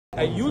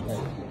a youth,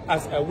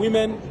 as a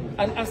women,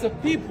 and as a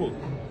people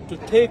to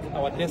take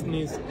our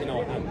destinies in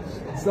our hands.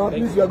 Sir,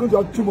 please, we are going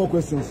to have 2 more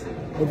questions.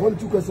 But for the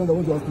 2 questions, I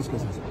want to ask these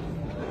questions.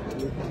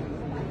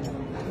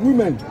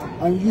 Women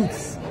and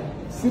youths,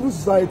 civil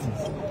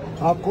societies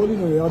are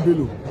calling on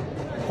Abelo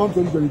come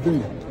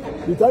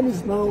 2023. The time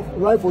is now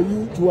right for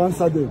you to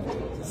answer them.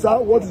 Sir,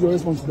 what is your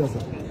response to that,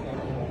 sir?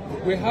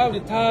 We have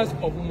the task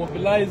of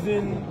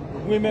mobilizing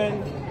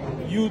women,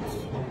 youth,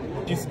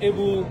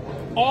 disabled,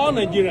 all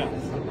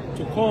Nigerians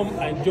to come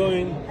and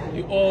join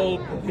the All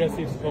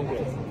Progressives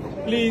Congress.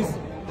 Please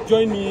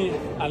join me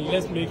and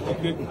let's make a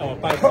great our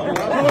party.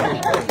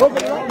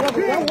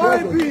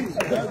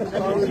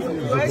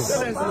 Your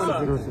Excellency,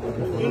 sir,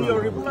 in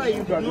your reply,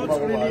 you did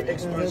not really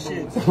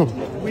expatiate.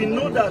 We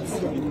know that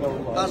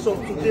as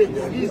of today,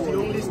 Kogi is the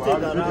only state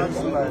that has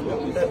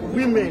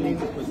women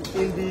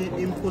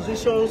in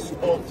positions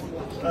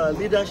of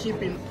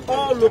leadership in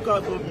all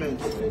local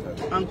governments.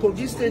 And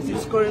Kogi State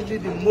is currently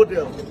the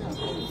model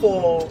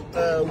for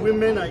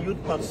women and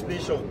youth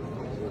participation.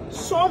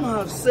 Some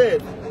have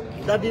said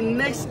that the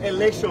next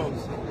election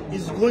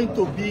is going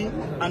to be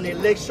an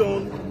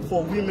election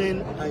for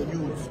women and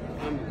youth.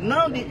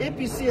 Now the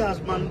APC has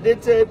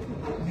mandated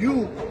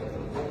you,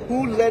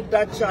 who led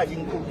that charge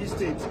in Kogi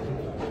State.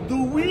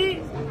 Do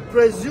we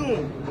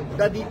presume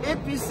that the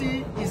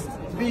APC is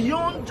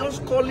beyond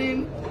just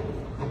calling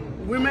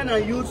women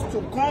and youth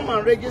to come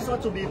and register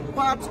to be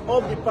part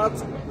of the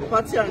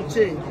party and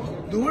change?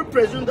 Do we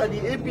presume that the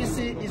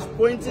APC is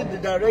pointing the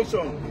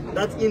direction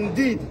that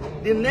indeed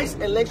the next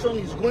election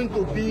is going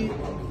to be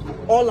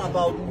all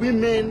about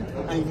women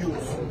and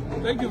youth?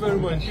 Thank you very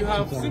much. You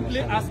have simply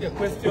asked a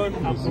question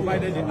and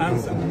provided the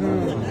answer.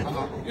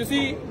 You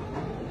see,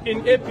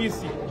 in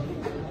APC,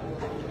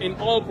 in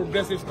All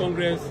Progressives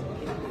Congress,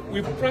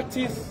 we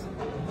practice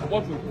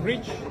what we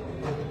preach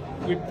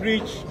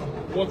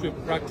what we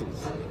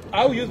practice.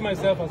 I will use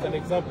myself as an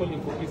example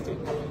in Kogi State.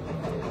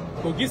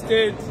 Kogi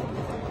State,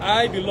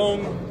 I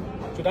belong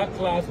to that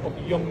class of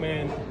young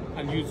men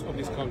and youths of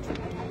this country.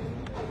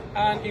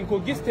 And in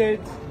Kogi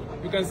State,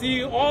 you can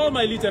see all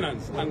my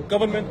lieutenants and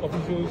government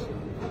officials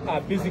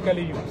are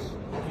basically youths,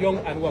 young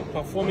and who are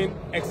performing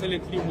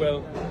excellently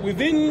well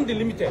within the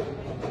limited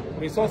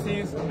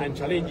resources and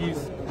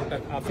challenges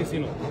that are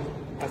facing us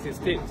as a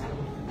state.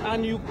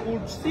 And you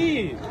could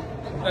see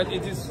that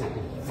it is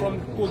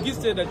from Kogi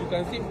State that you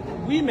can see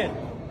women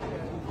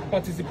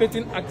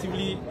participating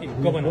actively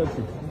in governance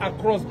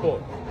across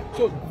board.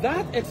 So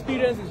that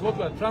experience is what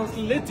we are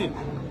translating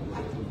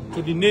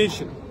to the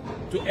nation,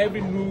 to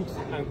every nook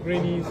and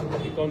crannies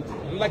of the country.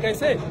 And like I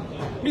said,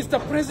 Mr.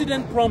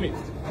 President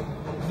promised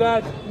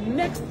that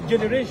next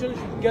generation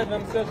should get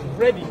themselves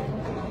ready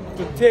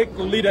to take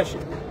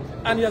leadership.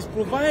 And he has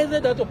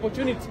provided that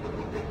opportunity.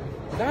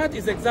 That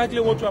is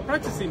exactly what we are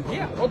practicing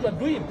here, what we are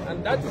doing.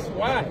 And that is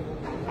why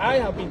I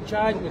have been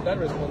charged with that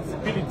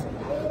responsibility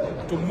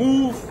to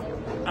move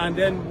and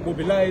then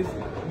mobilize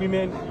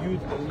women,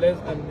 youth, and less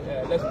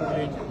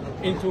privileged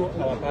into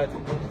our party,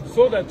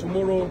 so that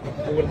tomorrow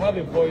we will have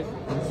a voice,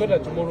 so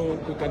that tomorrow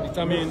we can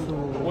determine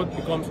what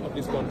becomes of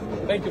this country.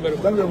 Thank you very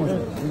much.